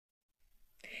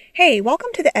Hey,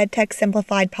 welcome to the EdTech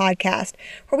Simplified podcast,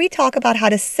 where we talk about how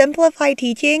to simplify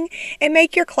teaching and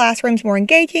make your classrooms more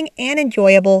engaging and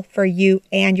enjoyable for you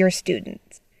and your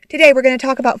students. Today, we're going to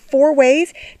talk about 4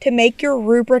 ways to make your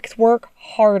rubrics work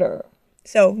harder.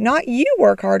 So, not you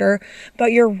work harder,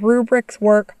 but your rubrics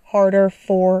work harder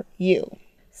for you.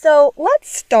 So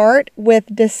let's start with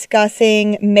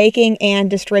discussing making and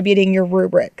distributing your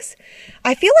rubrics.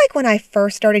 I feel like when I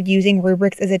first started using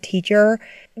rubrics as a teacher,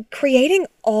 creating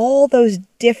all those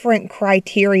different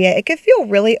criteria, it could feel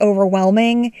really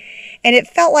overwhelming, and it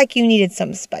felt like you needed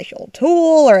some special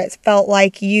tool, or it felt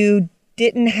like you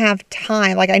didn't have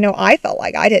time. Like I know I felt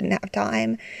like I didn't have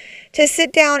time to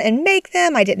sit down and make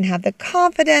them. I didn't have the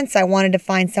confidence. I wanted to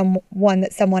find someone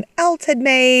that someone else had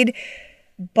made.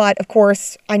 But of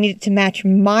course, I needed to match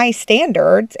my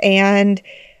standards. And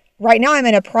right now I'm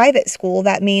in a private school.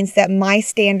 That means that my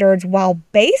standards, while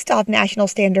based off national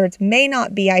standards, may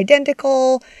not be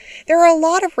identical. There are a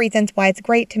lot of reasons why it's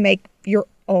great to make your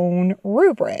own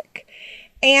rubric.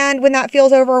 And when that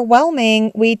feels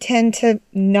overwhelming, we tend to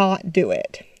not do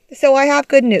it. So I have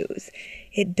good news.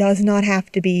 It does not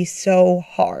have to be so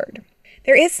hard.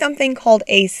 There is something called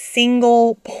a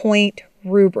single point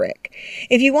rubric.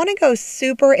 If you want to go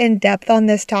super in depth on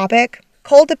this topic,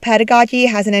 Cold to Pedagogy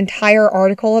has an entire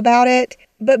article about it.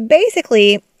 But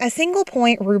basically, a single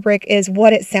point rubric is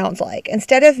what it sounds like.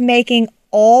 Instead of making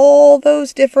all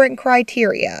those different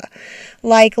criteria,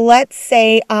 like let's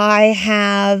say I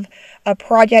have a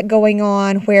project going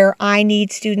on where I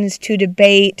need students to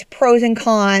debate pros and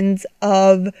cons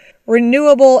of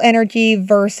renewable energy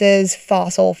versus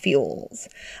fossil fuels.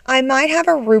 I might have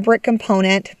a rubric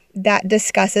component that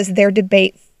discusses their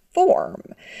debate form.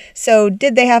 So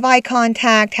did they have eye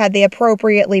contact? Had they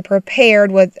appropriately prepared?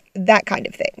 With that kind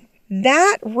of thing.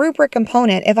 That rubric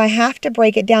component, if I have to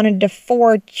break it down into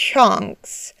 4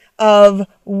 chunks of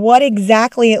what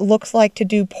exactly it looks like to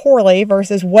do poorly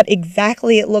versus what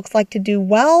exactly it looks like to do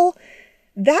well,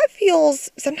 that feels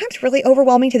sometimes really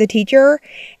overwhelming to the teacher,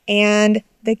 and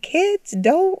the kids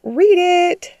don't read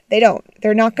it. They don't.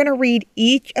 They're not going to read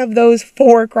each of those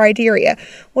 4 criteria.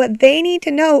 What they need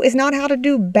to know is not how to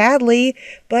do badly,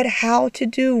 but how to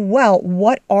do well.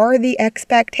 What are the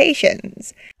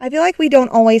expectations? I feel like we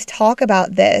don't always talk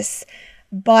about this,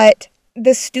 but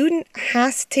the student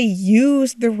has to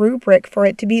use the rubric for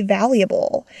it to be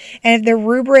valuable. And if the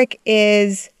rubric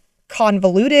is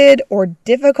convoluted or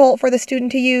difficult for the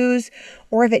student to use,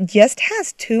 or if it just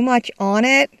has too much on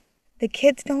it, the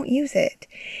kids don't use it.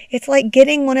 It's like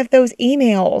getting one of those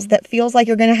emails that feels like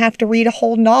you're going to have to read a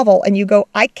whole novel and you go,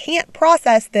 I can't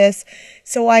process this,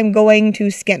 so I'm going to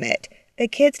skim it. The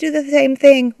kids do the same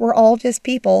thing. We're all just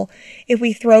people. If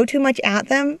we throw too much at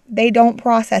them, they don't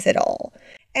process it all.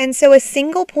 And so a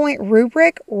single point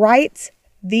rubric writes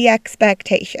the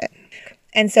expectation.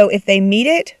 And so if they meet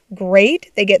it,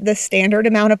 great. They get the standard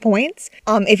amount of points.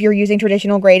 If you're using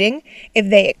traditional grading, if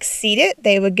they exceed it,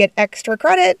 they would get extra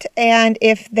credit. And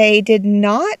if they did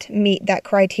not meet that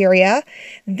criteria,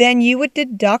 then you would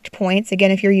deduct points,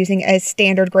 again, if you're using a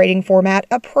standard grading format,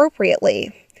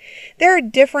 appropriately. There are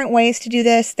different ways to do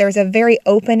this. There's a very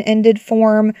open-ended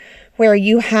form where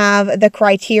you have the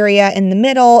criteria in the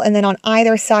middle, and then on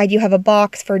either side you have a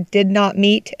box for did not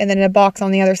meet, and then a box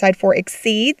on the other side for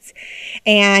exceeds,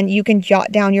 and you can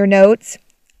jot down your notes.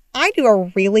 I do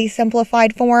a really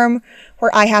simplified form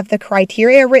where I have the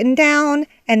criteria written down,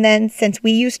 and then since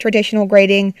we use traditional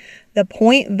grading, the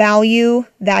point value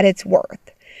that it's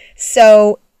worth.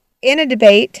 So in a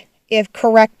debate, if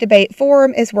correct debate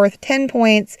form is worth 10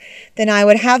 points, then I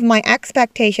would have my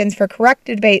expectations for correct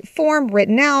debate form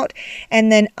written out, and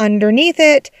then underneath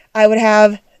it, I would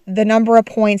have the number of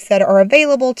points that are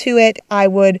available to it. I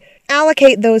would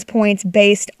allocate those points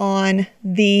based on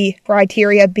the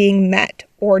criteria being met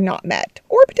or not met,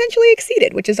 or potentially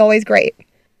exceeded, which is always great.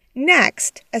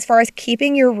 Next, as far as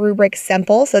keeping your rubric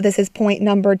simple, so this is point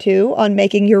number 2 on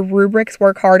making your rubrics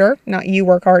work harder, not you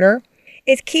work harder,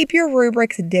 is keep your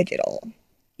rubrics digital.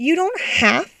 You don't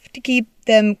have to keep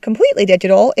them completely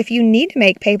digital. If you need to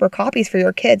make paper copies for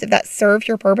your kids, if that serves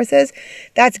your purposes,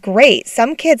 that's great.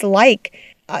 Some kids like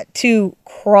to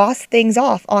cross things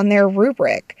off on their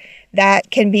rubric.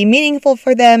 That can be meaningful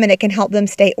for them and it can help them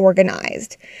stay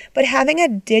organized. But having a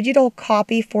digital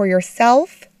copy for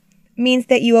yourself means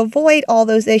that you avoid all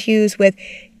those issues with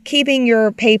keeping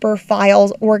your paper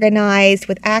files organized,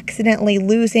 with accidentally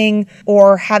losing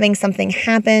or having something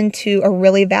happen to a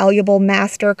really valuable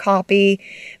master copy.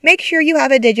 Make sure you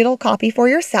have a digital copy for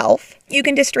yourself. You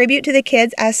can distribute to the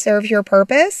kids as serves your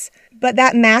purpose, but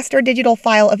that master digital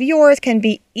file of yours can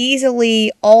be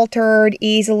easily altered,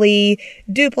 easily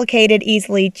duplicated,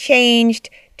 easily changed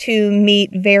to meet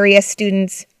various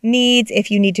students' needs if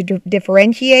you need to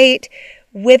differentiate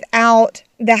without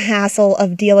the hassle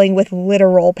of dealing with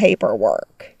literal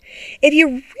paperwork. If you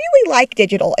really like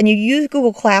digital and you use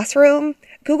Google Classroom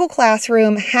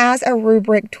has a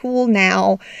rubric tool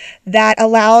now that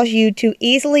allows you to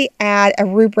easily add a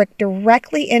rubric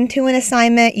directly into an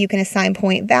assignment. You can assign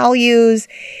point values.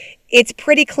 It's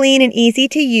pretty clean and easy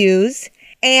to use,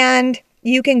 and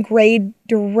you can grade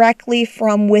directly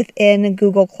from within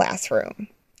Google Classroom.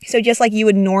 So just like you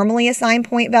would normally assign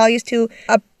point values to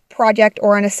a project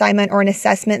or an assignment or an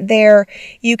assessment there,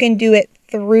 you can do it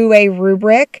through a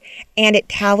rubric and it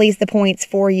tallies the points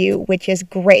for you, which is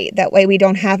great. That way we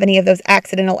don't have any of those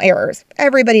accidental errors.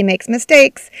 Everybody makes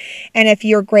mistakes, and if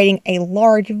you're grading a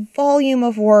large volume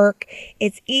of work,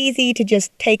 it's easy to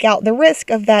just take out the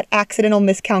risk of that accidental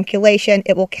miscalculation.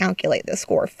 It will calculate the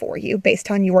score for you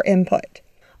based on your input.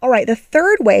 All right, the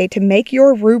third way to make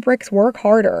your rubrics work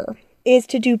harder is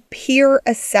to do peer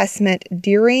assessment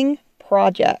during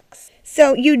projects.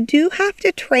 So you do have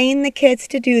to train the kids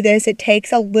to do this. It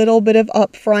takes a little bit of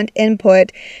upfront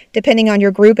input. Depending on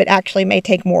your group, it actually may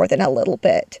take more than a little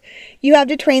bit. You have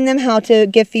to train them how to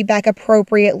give feedback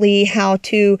appropriately, how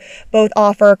to both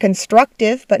offer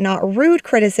constructive but not rude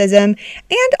criticism,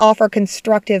 and offer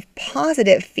constructive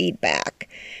positive feedback.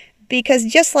 Because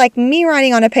just like me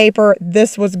writing on a paper,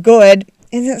 "this was good,"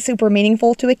 isn't super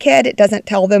meaningful to a kid. It doesn't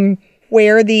tell them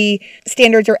where the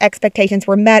standards or expectations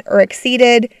were met or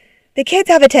exceeded. The kids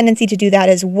have a tendency to do that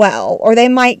as well, or they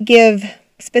might give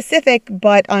specific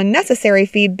but unnecessary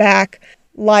feedback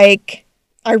like,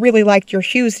 "I really liked your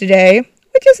shoes today,"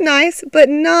 which is nice, but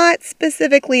not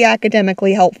specifically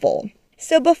academically helpful.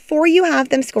 So before you have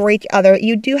them score each other,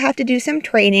 you do have to do some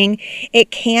training. It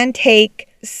can take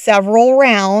several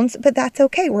rounds, but that's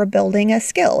okay. We're building a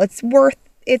skill. It's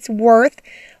worth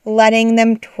letting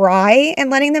them try and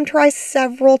letting them try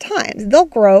several times. They'll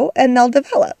grow and they'll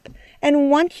develop.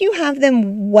 And once you have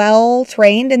them well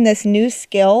trained in this new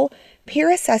skill,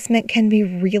 peer assessment can be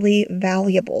really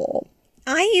valuable.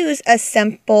 I use a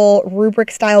simple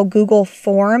rubric-style Google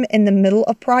form in the middle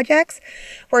of projects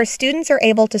where students are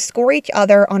able to score each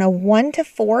other on a 1 to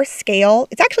 4 scale.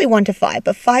 It's actually 1 to 5,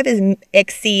 but 5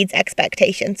 exceeds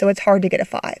expectations, so it's hard to get a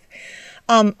 5.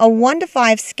 A 1 to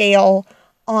 5 scale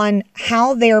on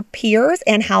how their peers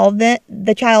and how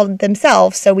the child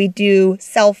themselves, so we do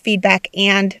self-feedback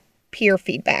and peer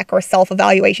feedback, or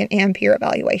self-evaluation and peer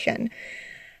evaluation,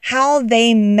 how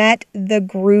they met the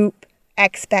group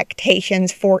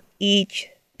expectations for each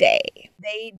day.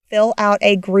 They fill out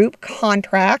a group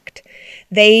contract.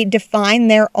 They define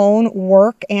their own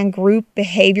work and group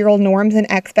behavioral norms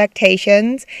and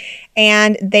expectations,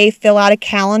 and they fill out a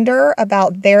calendar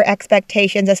about their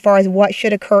expectations as far as what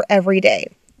should occur every day.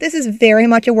 This is very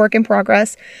much a work in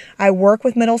progress. I work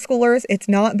with middle schoolers. It's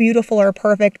not beautiful or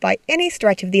perfect by any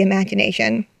stretch of the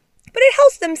imagination, but it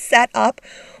helps them set up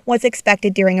what's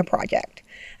expected during a project.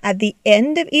 At the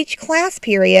end of each class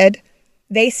period,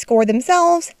 they score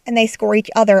themselves and they score each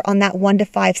other on that 1 to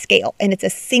 5 scale. And it's a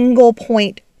single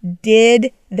point.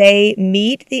 Did they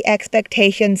meet the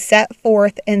expectations set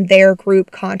forth in their group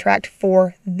contract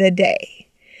for the day?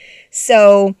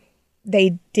 So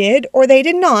they did or they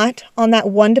did not on that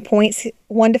 1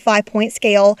 to 5 point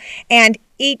scale, and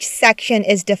each section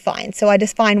is defined. So I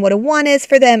define what a 1 is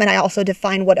for them, and I also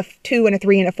define what a 2 and a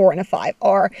 3 and a 4 and a 5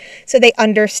 are, so they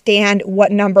understand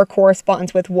what number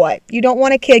corresponds with what. You don't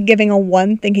want a kid giving a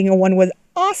 1 thinking a 1 was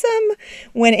awesome,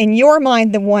 when in your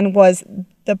mind the 1 was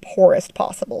the poorest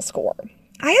possible score.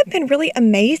 I have been really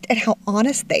amazed at how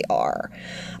honest they are.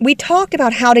 We talked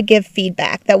about how to give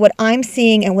feedback, that what I'm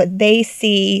seeing and what they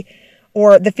see,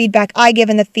 or the feedback I give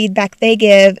and the feedback they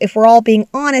give, if we're all being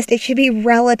honest, it should be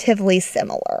relatively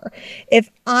similar. If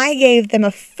I gave them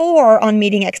a 4 on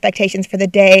meeting expectations for the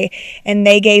day and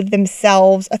they gave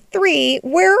themselves a 3,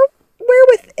 we're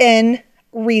within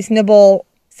reasonable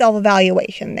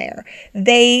self-evaluation there.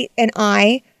 They and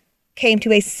I came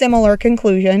to a similar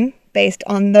conclusion based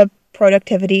on the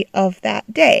productivity of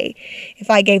that day.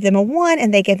 If I gave them a 1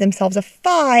 and they gave themselves a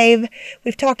 5,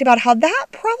 we've talked about how that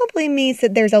probably means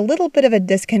that there's a little bit of a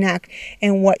disconnect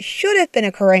in what should have been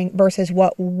occurring versus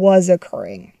what was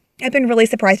occurring. I've been really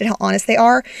surprised at how honest they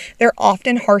are. They're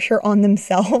often harsher on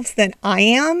themselves than I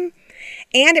am,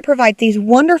 and it provides these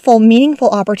wonderful, meaningful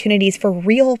opportunities for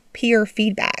real peer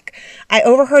feedback. I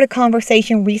overheard a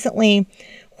conversation recently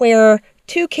where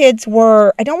 2 kids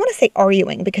were, I don't want to say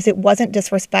arguing because it wasn't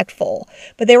disrespectful,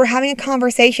 but they were having a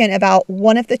conversation about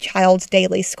one of the child's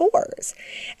daily scores.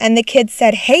 And the kid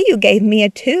said, "Hey, you gave me a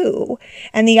 2."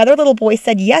 And the other little boy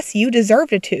said, "Yes, you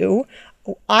deserved a 2.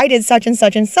 I did such and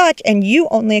such and such, and you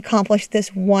only accomplished this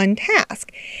one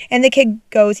task. And the kid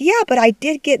goes, yeah, but I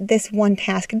did get this one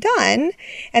task done.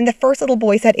 And the first little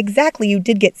boy said, exactly, you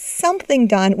did get something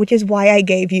done, which is why I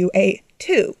gave you a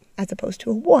 2 as opposed to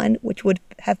a 1, which would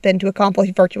have been to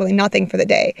accomplish virtually nothing for the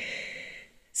day.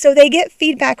 So they get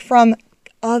feedback from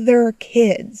other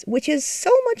kids, which is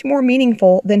so much more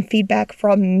meaningful than feedback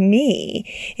from me.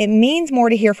 It means more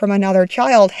to hear from another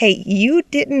child, hey, you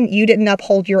didn't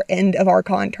uphold your end of our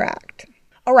contract.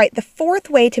 All right, the fourth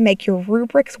way to make your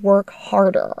rubrics work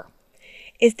harder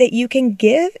is that you can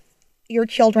give your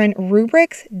children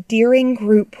rubrics during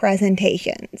group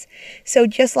presentations. So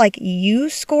just like you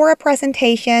score a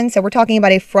presentation, so we're talking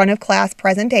about a front of class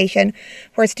presentation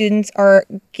where students are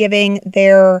giving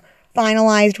their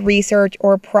finalized research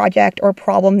or project or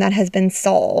problem that has been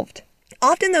solved.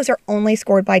 Often those are only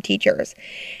scored by teachers.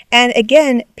 And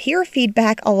again, peer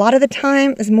feedback a lot of the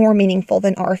time is more meaningful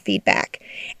than our feedback.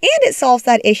 And it solves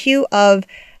that issue of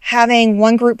having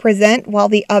one group present while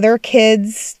the other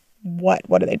kids, what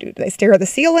do they do? Do they stare at the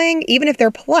ceiling? Even if they're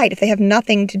polite, if they have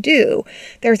nothing to do,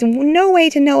 there's no way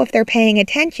to know if they're paying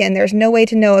attention. There's no way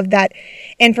to know if that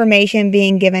information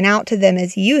being given out to them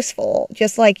is useful.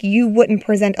 Just like you wouldn't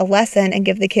present a lesson and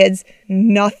give the kids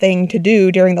nothing to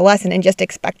do during the lesson and just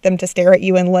expect them to stare at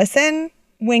you and listen.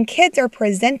 When kids are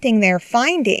presenting their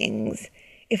findings,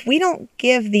 if we don't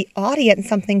give the audience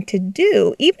something to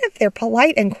do, even if they're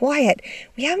polite and quiet,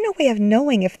 we have no way of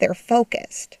knowing if they're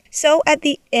focused. So at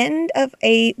the end of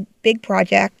a big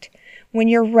project, when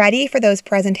you're ready for those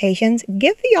presentations,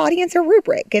 give the audience a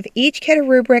rubric. Give each kid a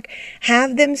rubric.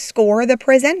 Have them score the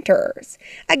presenters.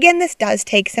 Again, this does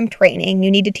take some training.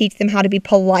 You need to teach them how to be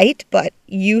polite, but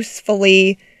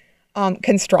usefully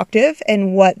constructive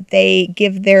in what they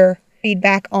give their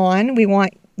feedback on. We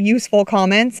want useful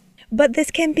comments. But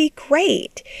this can be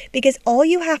great because all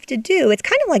you have to do, it's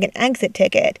kind of like an exit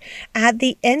ticket. At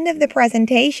the end of the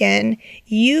presentation,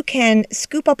 you can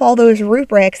scoop up all those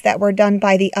rubrics that were done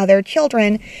by the other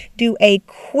children, do a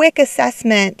quick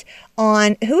assessment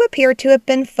on who appeared to have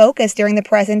been focused during the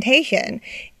presentation.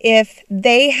 If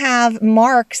they have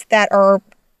marks that are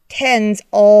 10s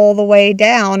all the way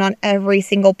down on every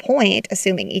single point,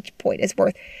 assuming each point is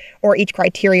worth, or each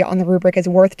criteria on the rubric is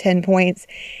worth 10 points,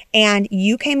 and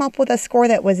you came up with a score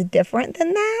that was different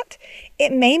than that,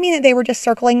 it may mean that they were just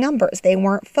circling numbers. They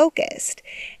weren't focused.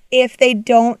 If they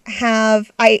don't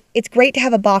have, it's great to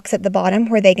have a box at the bottom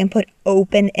where they can put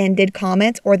open-ended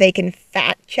comments or they can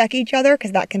fact check each other,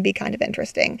 because that can be kind of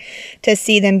interesting to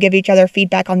see them give each other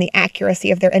feedback on the accuracy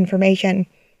of their information.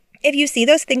 If you see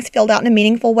those things filled out in a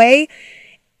meaningful way,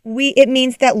 it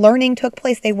means that learning took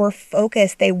place. They were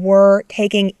focused. They were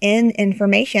taking in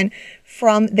information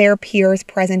from their peers'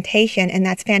 presentation, and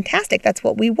that's fantastic. That's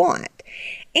what we want.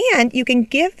 And you can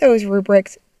give those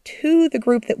rubrics to the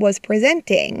group that was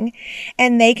presenting,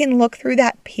 and they can look through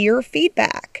that peer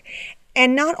feedback.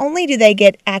 And not only do they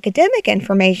get academic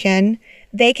information,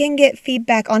 they can get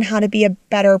feedback on how to be a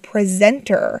better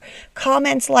presenter.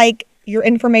 Comments like, your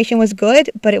information was good,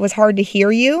 but it was hard to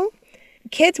hear you.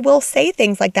 Kids will say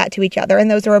things like that to each other, and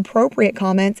those are appropriate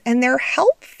comments, and they're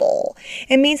helpful.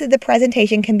 It means that the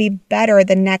presentation can be better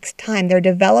the next time. They're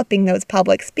developing those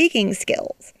public speaking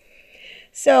skills.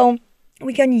 So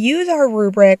we can use our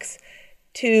rubrics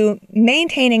to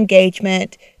maintain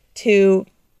engagement, to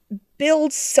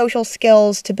build social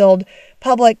skills, to build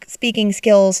public speaking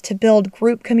skills, to build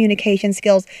group communication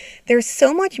skills. There's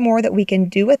so much more that we can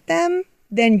do with them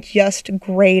than just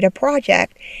grade a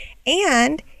project.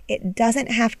 And it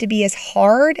doesn't have to be as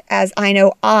hard as I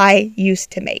know I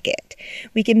used to make it.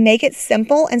 We can make it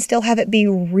simple and still have it be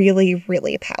really,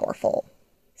 really powerful.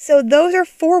 So those are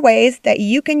 4 ways that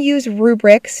you can use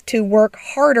rubrics to work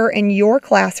harder in your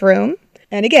classroom.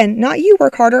 And again, not you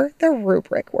work harder, the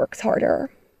rubric works harder.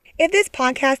 If this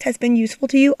podcast has been useful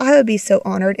to you, I would be so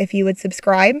honored if you would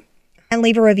subscribe and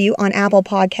leave a review on Apple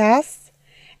Podcasts.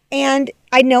 And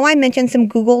I know I mentioned some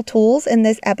Google tools in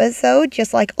this episode.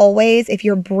 Just like always, if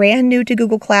you're brand new to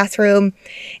Google Classroom,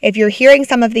 if you're hearing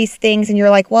some of these things and you're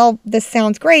like, well, this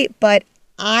sounds great, but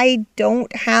I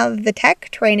don't have the tech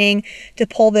training to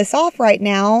pull this off right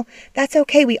now, that's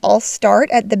okay. We all start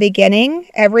at the beginning.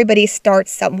 Everybody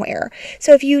starts somewhere.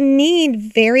 So if you need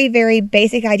very, very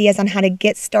basic ideas on how to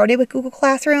get started with Google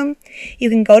Classroom, you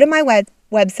can go to my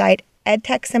website,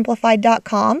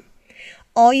 edtechsimplified.com.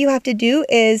 All you have to do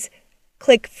is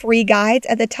click free guides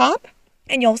at the top,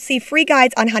 and you'll see free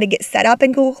guides on how to get set up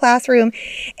in Google Classroom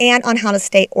and on how to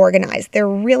stay organized. They're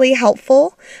really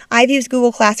helpful. I've used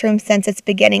Google Classroom since its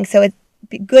beginning, so it's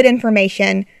good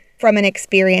information from an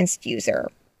experienced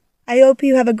user. I hope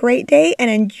you have a great day and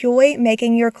enjoy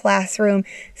making your classroom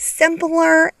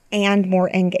simpler and more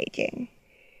engaging.